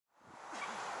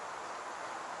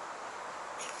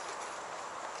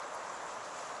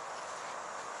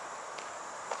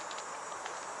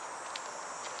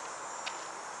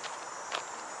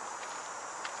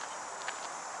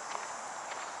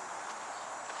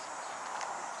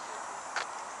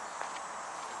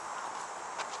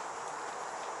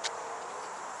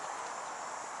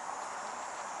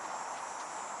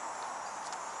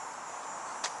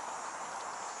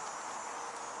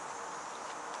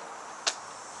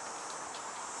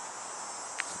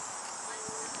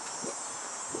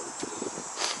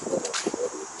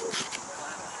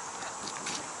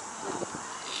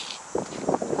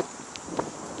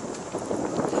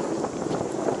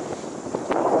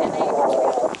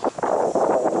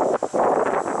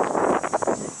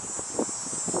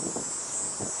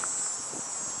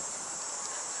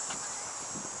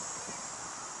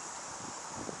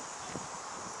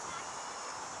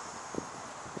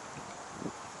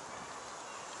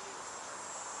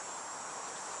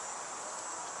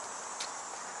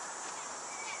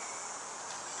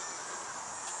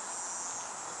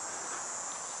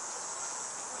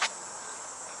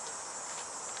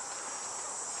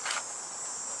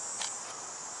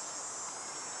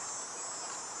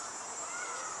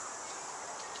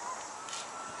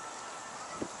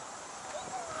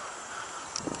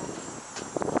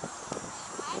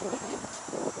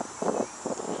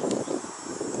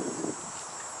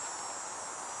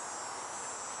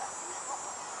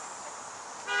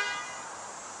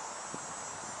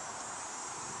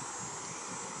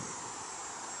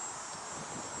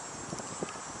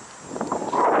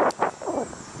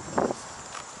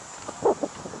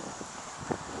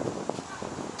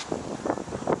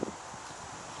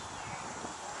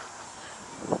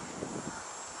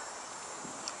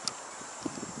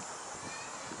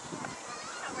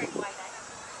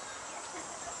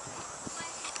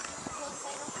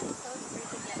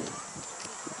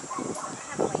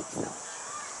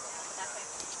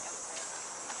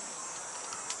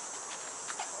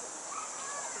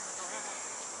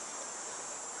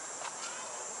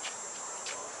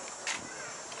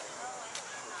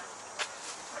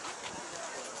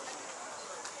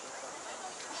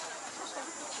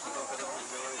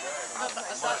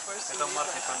Это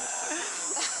маркетинг.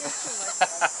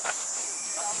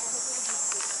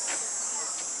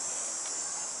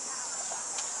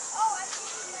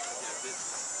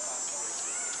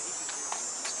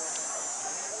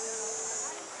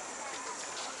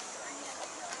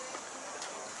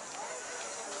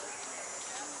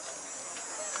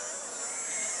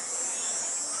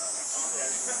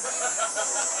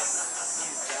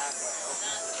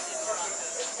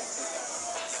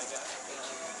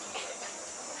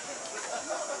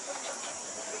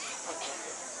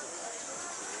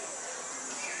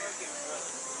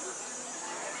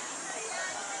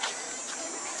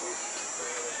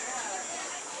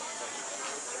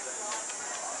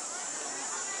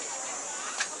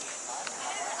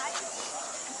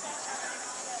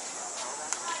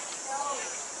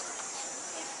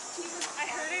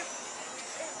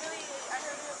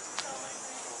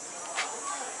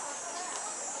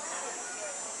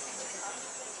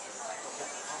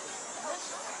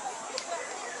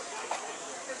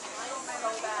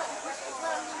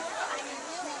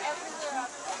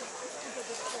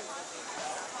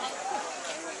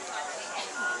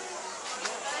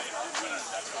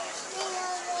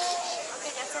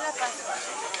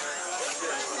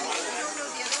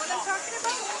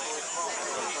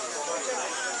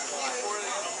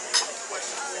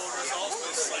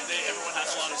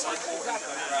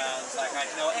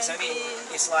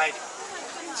 It's like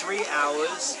 3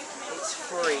 hours, it's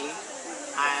free,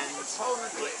 and it's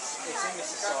in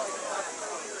Mississauga.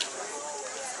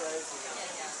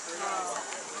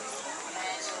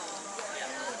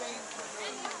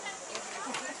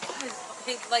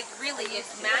 Like really, it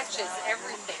matches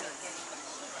everything.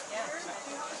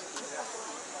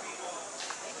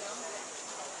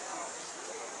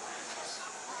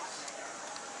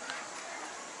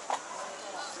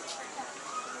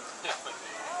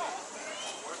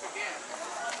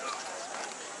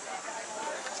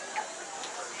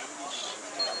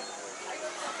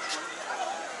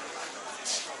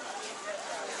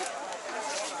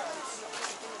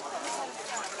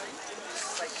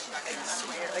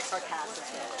 Like sarcastic.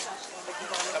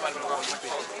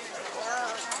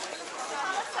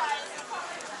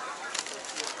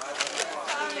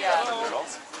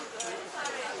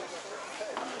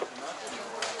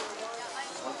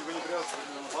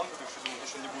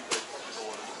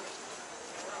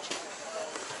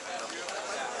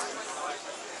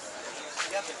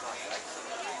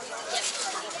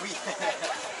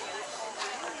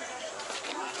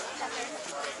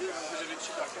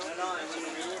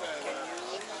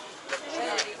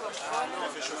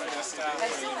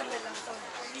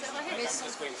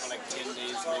 Just waiting for like 10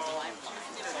 days maybe.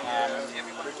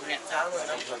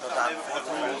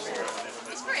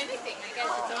 It's for anything, I guess.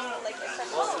 It's all like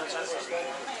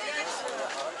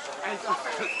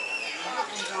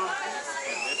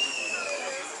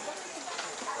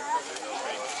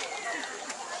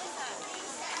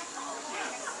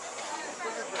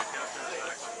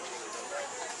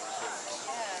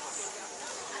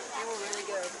They were really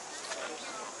good.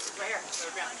 Right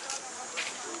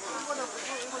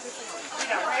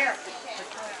here.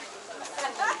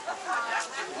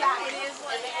 Yeah, it is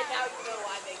like, and now you know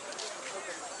why they could.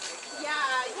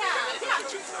 Yeah.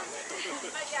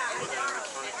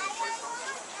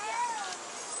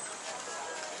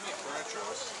 Furniture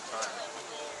was time.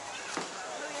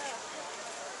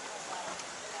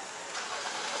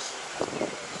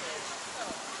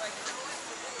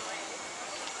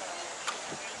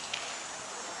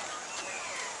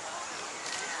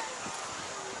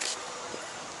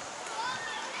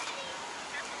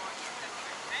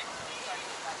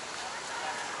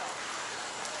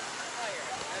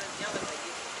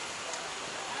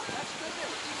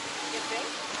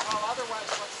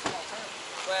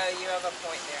 Well, you have a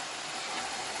point there.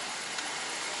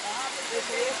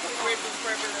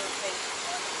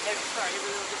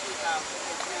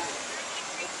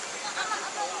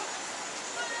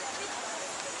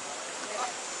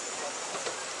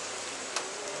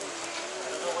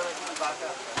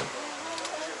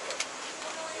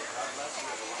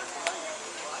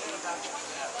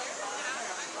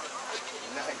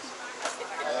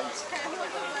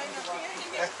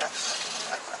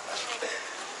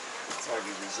 It's hard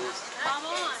to resist. Come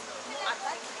on.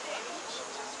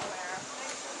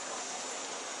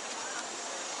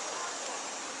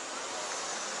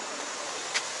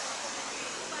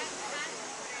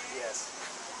 Yes.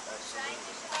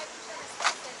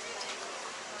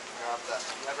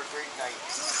 Have a great night.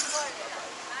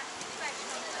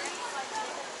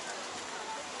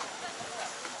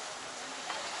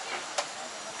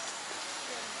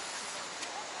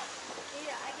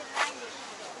 Mira, hay que darle,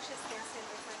 muchas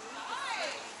canciones.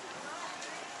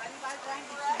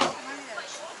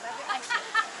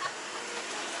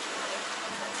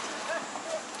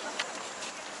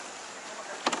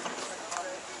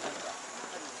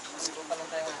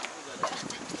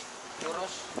 You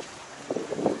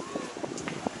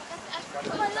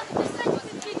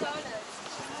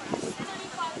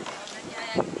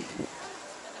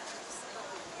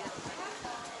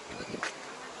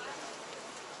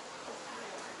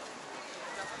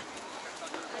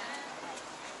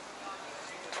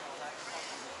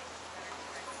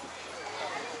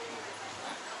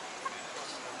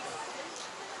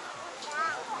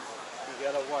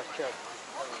gotta watch out.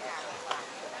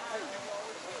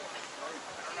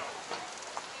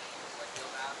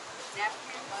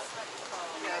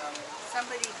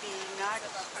 Somebody be not.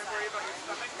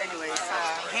 Anyways,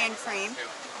 hand cream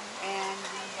and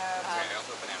the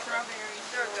strawberry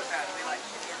syrup.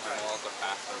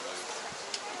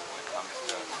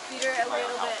 Peter, a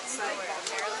little bit slower.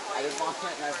 I just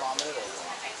vomited and I vomited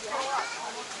over.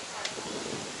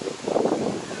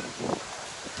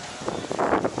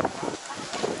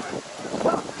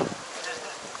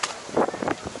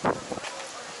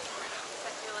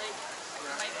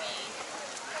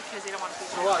 Because they don't want to be.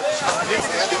 Every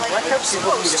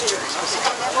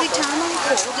time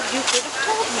I called, you could have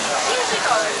told me.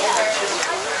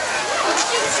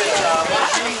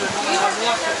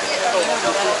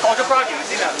 Call the project. You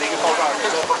see that? They can call the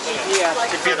project. Yeah.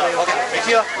 Okay.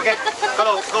 Okay.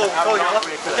 Go. Okay.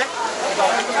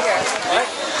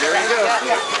 There you go.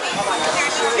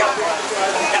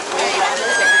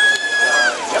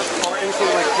 Or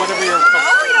anything like whatever you're.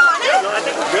 Oh, you don't want it? No, I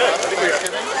think we're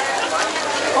good.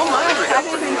 Oh my, I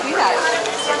didn't even do that.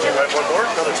 One more?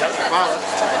 Another 10? Wow.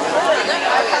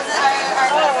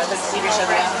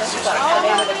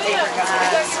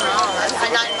 Small. A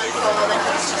 9-month-old, and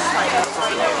he's just like,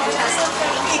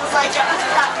 he's like,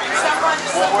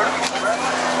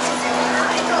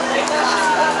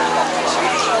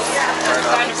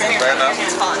 Fair enough.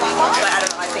 but I don't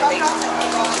know, I think they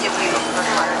give you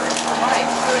requirements.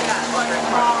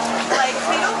 Like,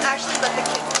 they don't actually let the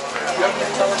kids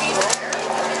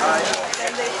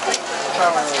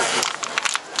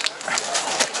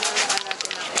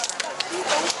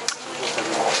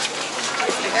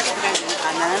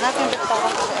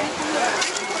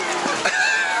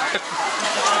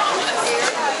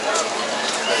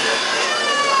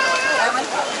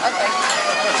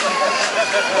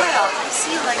well,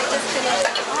 see, like this thing is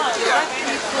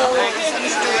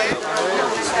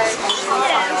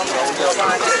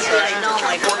I know,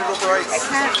 like,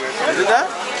 Is it that?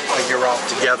 Like you're all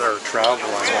together traveling.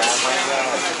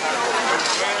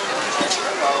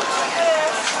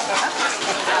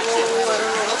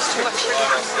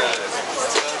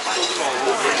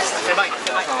 Hey Mike,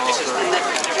 they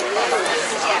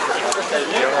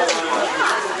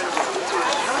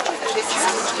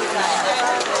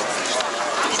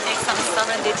make some stuff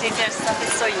and they take their stuff,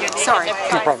 it's so unique. Sorry. No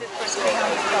problem.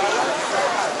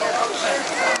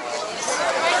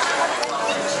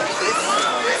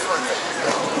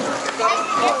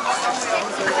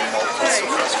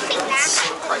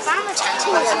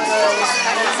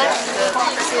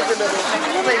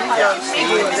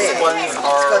 these ones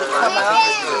are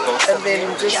And then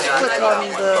just click on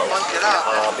the.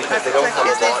 because they don't have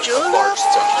Is that Julia? large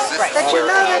surfaces. That you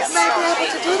know that may be able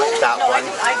to do that? That one.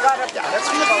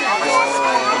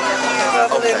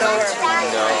 Probably no.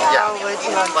 Yeah.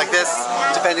 Like this,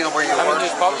 depending on where you work.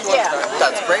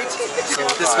 That's great.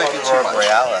 This might be too much.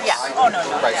 Yeah. Oh, no.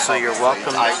 Right. So you're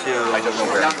welcome to. I don't know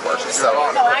where you work. So.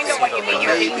 No, I know what you mean.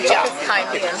 You're being just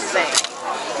kindly insane.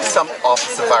 Some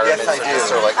office environments are just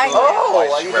sort of like. Oh,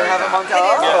 I even have them on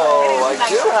top. Oh, I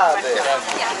do have it.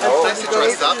 Oh, nice to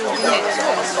dress up.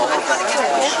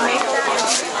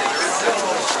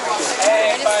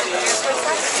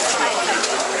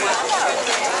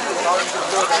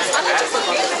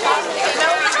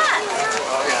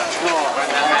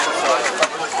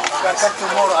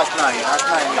 Tomorrow at 9.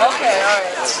 Okay, alright.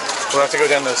 We'll have to go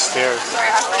down those stairs. Sorry,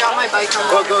 I forgot my bike on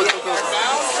Go.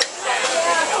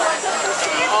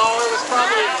 Oh, it was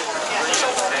probably...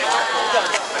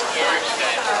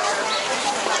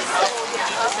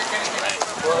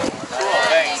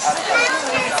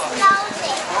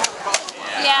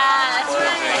 Yeah, that's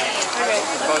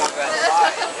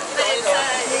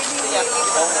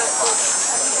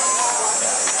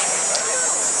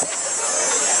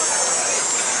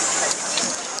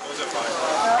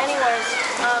Anyways,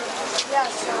 yeah,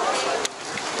 so...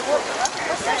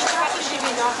 What's that traffic should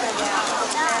be knocking down?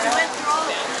 We went through all of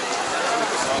it.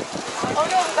 Oh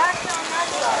no, back down that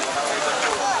side.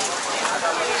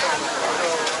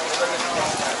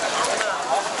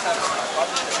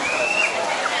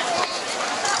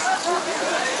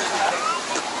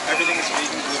 Everything is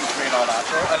vegan, gluten-free, and all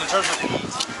natural. And in terms of meat,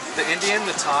 The Indian,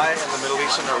 the Thai, and the Middle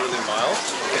Eastern are really mild.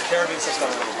 The Caribbean stuff's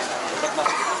got a little bit. But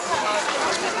nothing.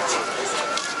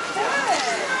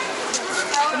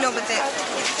 No, but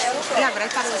yeah, but I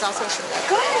thought it was also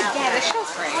good. Yeah, the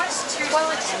show's great.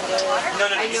 Well attended. No,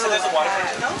 you said there's a water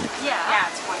curtain? Yeah,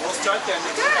 it's wonderful. We'll start there.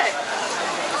 Good.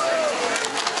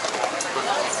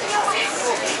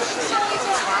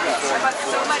 But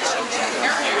so much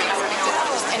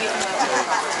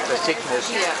The thickness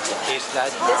is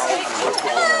not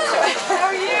How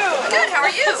are you? Good, how are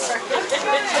you?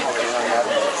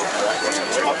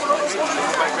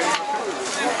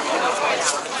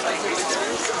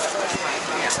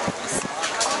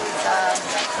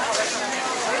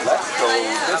 Let's go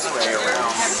this way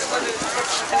around.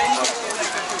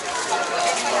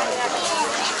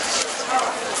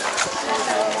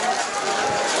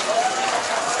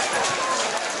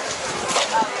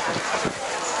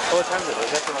 What time is it?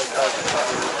 Is that the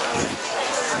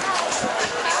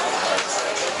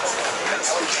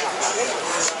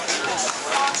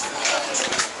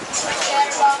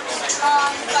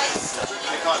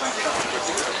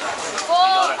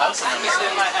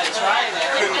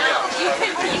You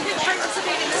can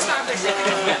participate in this conversation.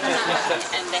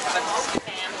 And they have a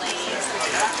families.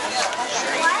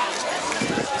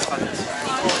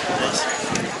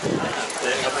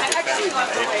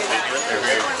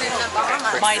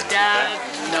 My dad,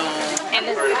 no. And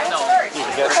then, no.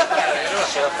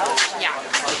 Yeah.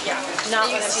 Not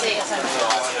what I'm saying.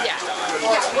 Yeah.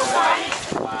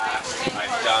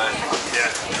 I'm done. Yeah.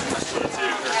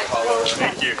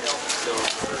 Thank you.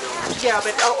 Yeah,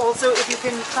 but also if you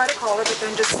can try to call her, but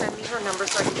then just send me her number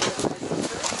so I can get it.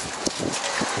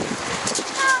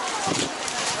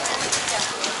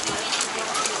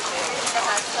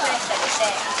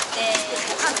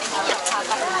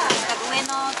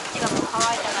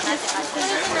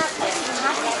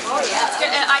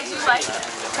 I do like it.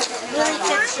 Really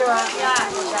textural. Yeah.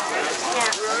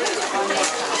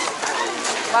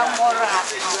 One more wrap.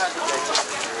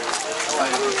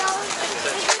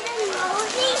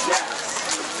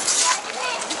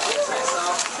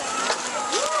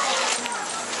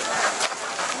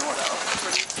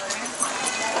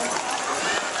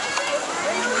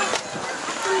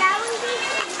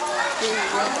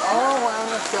 Oh, wow,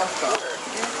 that's so fun.